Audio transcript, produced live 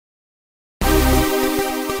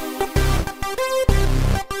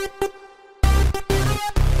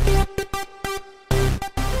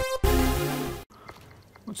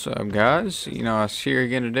What's up, guys? You know, I was here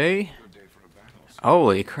again today.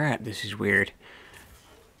 Holy crap, this is weird.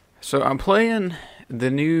 So I'm playing the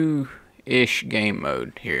new-ish game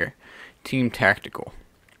mode here, Team Tactical.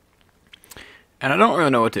 And I don't really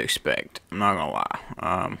know what to expect, I'm not gonna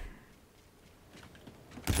lie.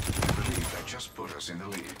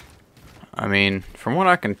 I mean, from what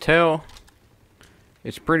I can tell,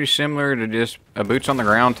 it's pretty similar to just a boots on the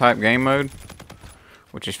ground type game mode,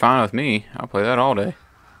 which is fine with me. I'll play that all day.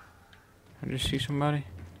 I just see somebody.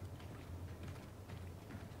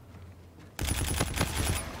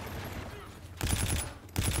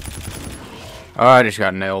 Oh, I just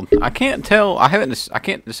got nailed. I can't tell. I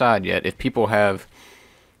can't decide yet if people have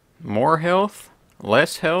more health,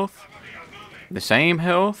 less health, the same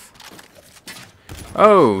health.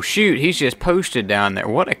 Oh shoot! He's just posted down there.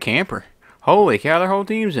 What a camper! Holy cow! Their whole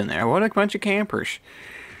team's in there. What a bunch of campers.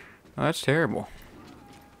 Oh, that's terrible.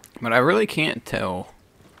 But I really can't tell.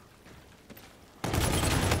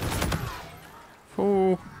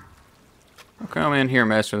 Fool. Don't come in here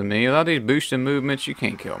messing with me. Without these boosting movements, you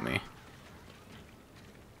can't kill me.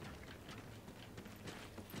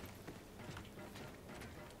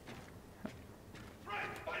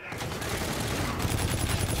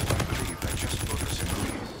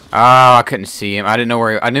 Oh, I couldn't see him. I didn't know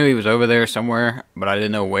where. I knew he was over there somewhere, but I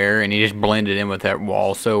didn't know where, and he just blended in with that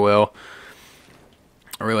wall so well.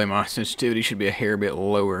 Really, my sensitivity should be a hair bit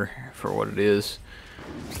lower for what it is.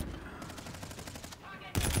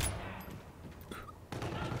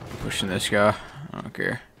 Pushing this guy. I don't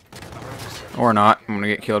care. Or not. I'm gonna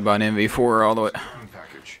get killed by an MV4 all the way.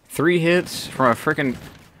 3 hits from a freaking.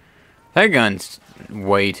 That gun's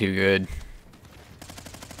way too good.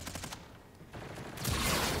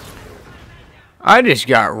 I just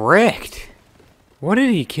got wrecked. What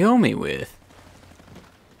did he kill me with?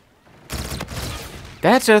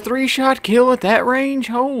 That's a 3-shot kill at that range?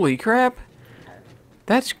 Holy crap.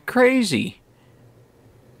 That's crazy.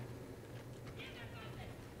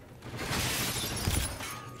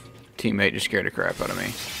 Teammate just scared the crap out of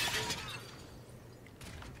me.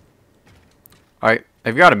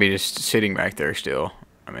 They've got to be just sitting back there still.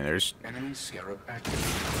 I mean, there's... Enemy scarab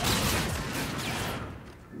active.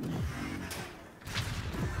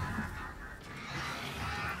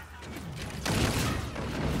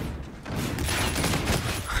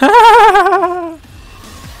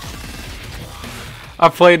 I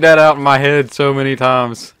played that out in my head so many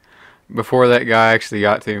times before that guy actually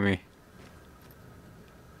got to me.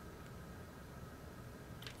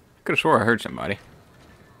 Could have swore I heard somebody.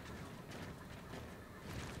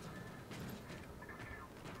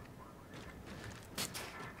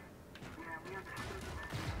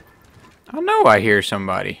 I know I hear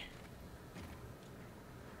somebody.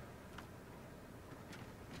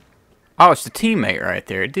 Oh, it's the teammate right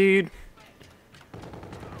there, dude.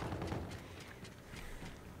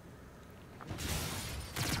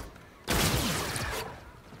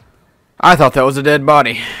 I thought that was a dead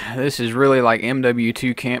body. This is really like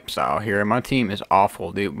MW2 camp style here, and my team is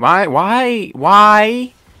awful, dude. Why do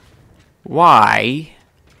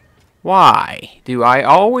I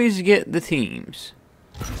always get the teams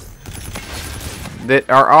that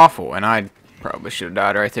are awful? And I probably should have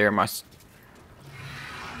died right there.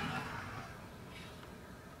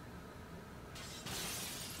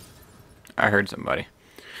 I heard somebody.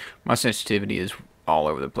 My sensitivity is all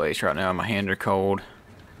over the place right now. My hands are cold.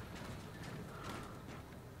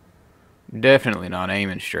 Definitely not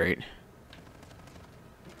aiming straight.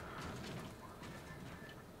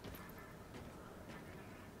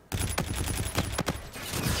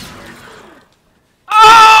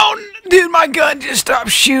 Oh, dude, my gun just stopped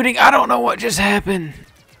shooting. I don't know what just happened.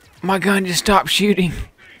 My gun just stopped shooting.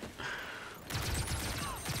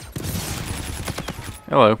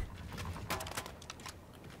 Hello.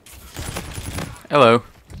 Hello.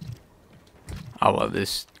 I love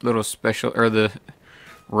this little special, or the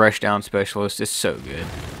rushdown specialist is so good.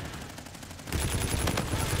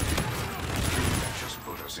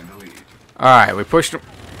 Alright, we pushed him.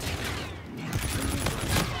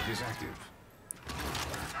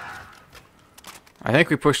 I think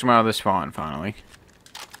we pushed him out of the spawn finally.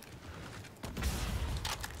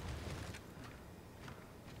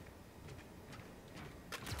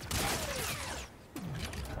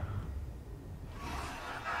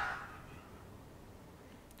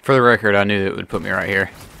 For the record, I knew that it would put me right here.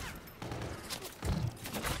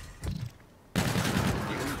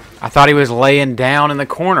 I thought he was laying down in the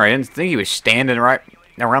corner. I didn't think he was standing right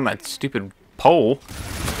around that stupid pole.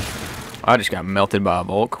 I just got melted by a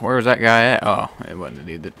bulk. Where was that guy at? Oh, it wasn't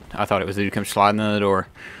the dude that... I thought it was the dude who come sliding in the door.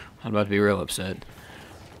 I was about to be real upset.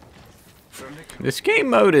 This game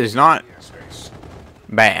mode is not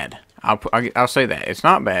bad. I'll say that. It's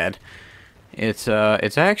not bad. It's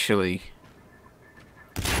actually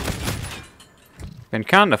been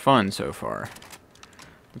kind of fun so far.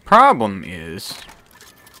 The problem is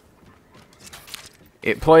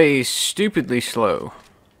it plays stupidly slow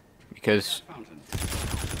because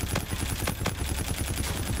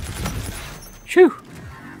shoo.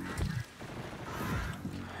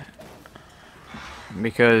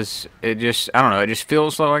 Because it just, I don't know, it just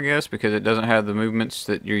feels slow, I guess, because it doesn't have the movements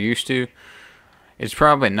that you're used to. It's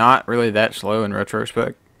probably not really that slow in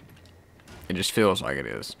retrospect. It just feels like it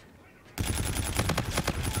is.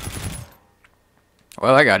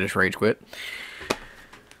 Well, that guy just rage quit.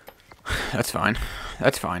 That's fine.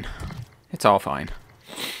 That's fine. It's all fine.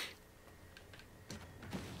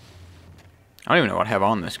 I don't even know what I have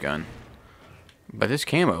on this gun. But this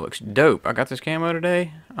camo looks dope. I got this camo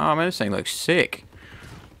today. Oh man, this thing looks sick.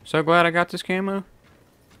 So glad I got this camo.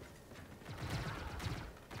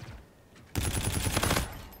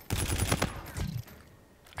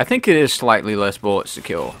 I think it is slightly less bullets to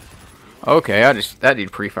kill. Okay, that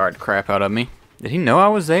dude pre-fired the crap out of me. Did he know I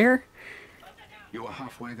was there? You are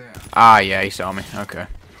halfway there. Ah, yeah, he saw me. Okay.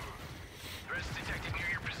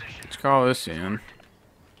 Let's call this in.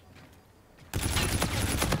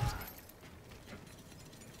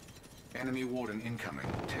 Enemy warden incoming.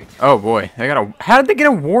 Take. Oh boy, they got a. How did they get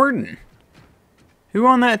a warden? Who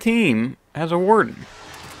on that team has a warden?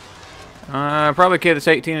 Probably a kid that's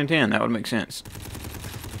 18 and 10. That would make sense.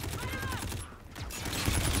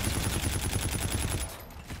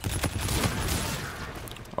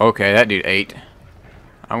 Okay, that dude ate.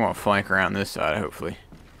 I'm gonna flank around this side, hopefully.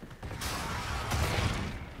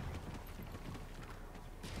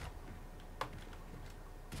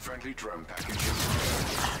 Friendly drone package.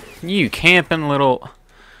 You camping little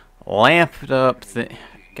lamped up thing.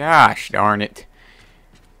 Gosh darn it.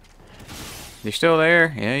 You still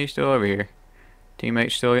there? Yeah, you still over here.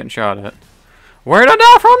 Teammate's still getting shot at. Where'd I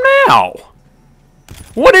die from now?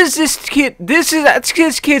 What is this kid? That's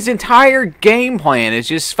this kid's entire game plan is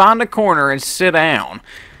just find a corner and sit down.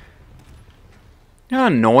 You know how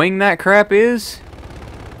annoying that crap is?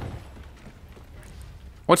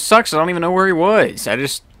 What sucks, I don't even know where he was. I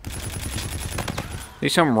just see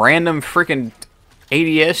some random freaking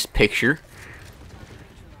ADS picture.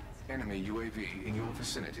 Enemy UAV in your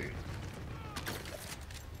vicinity.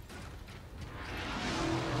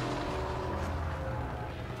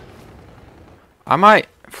 I might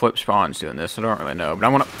flip spawns doing this. I don't really know, but I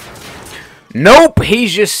want to. Nope,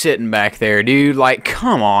 he's just sitting back there, dude. Like,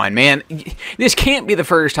 come on, man. This can't be the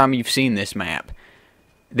first time you've seen this map.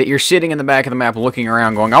 That you're sitting in the back of the map looking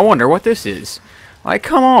around going, I wonder what this is. Like,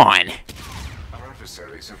 come on. Our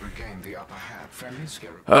adversaries have regained the upper hand. Friendly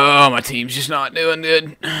scarab. Oh, my team's just not doing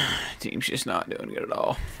good. Team's just not doing good at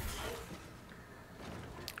all.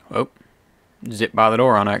 Oh, zipped by the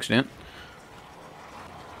door on accident.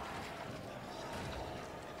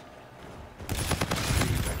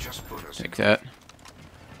 Take that.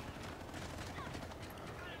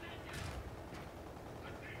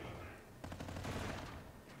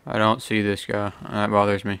 I don't see this guy. That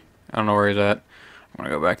bothers me. I don't know where he's at. I'm gonna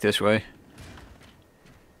go back this way.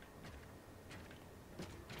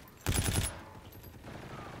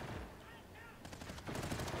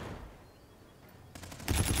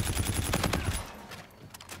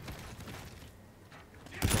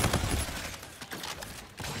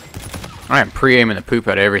 I am pre-aiming the poop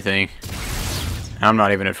out of everything. I'm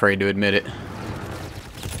not even afraid to admit it.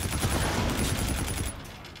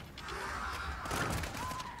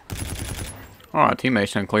 Oh, our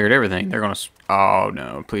teammates done cleared everything. They're gonna. Oh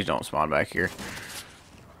no! Please don't spawn back here.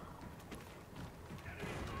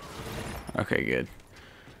 Okay, good.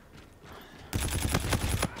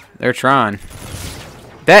 They're trying.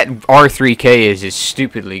 That R3K is just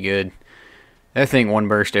stupidly good. That thing one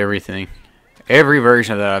burst everything. Every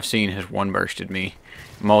version of that I've seen has one bursted me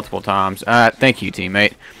multiple times. Thank you,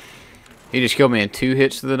 teammate. He just killed me in 2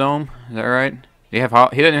 hits to the dome. Is that right? He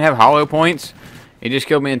doesn't have hollow points. He just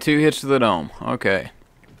killed me in 2 hits to the dome. Okay.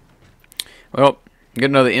 Well, good to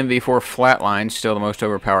know the MV4 Flatline's still the most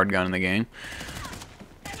overpowered gun in the game.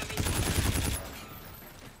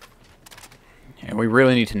 And we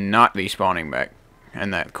really need to not be spawning back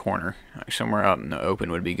in that corner. Like somewhere out in the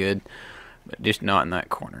open would be good, but just not in that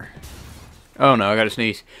corner. Oh no, I gotta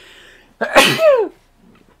sneeze.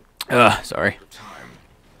 Sorry.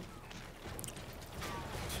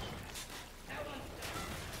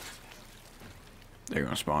 They're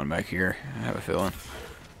gonna spawn back here, I have a feeling.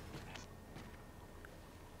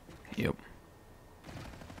 Yep.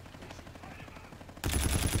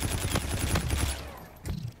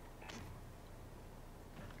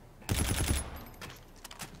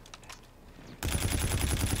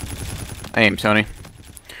 Aim, Tony.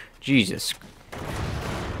 Jesus.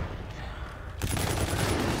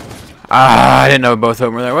 I didn't know both of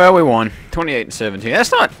them were there. Well, we won. 28-17.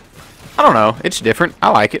 That's not... I don't know. It's different. I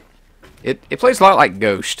like it. It plays a lot like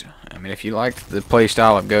Ghost. I mean, if you like the play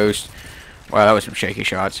style of Ghost... Wow, that was some shaky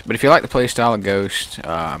shots. But if you like the play style of Ghost,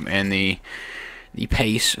 and the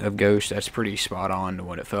pace of Ghost, that's pretty spot on to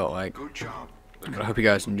what it felt like. Good job. But I hope you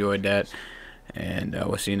guys enjoyed that. And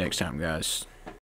we'll see you next time, guys.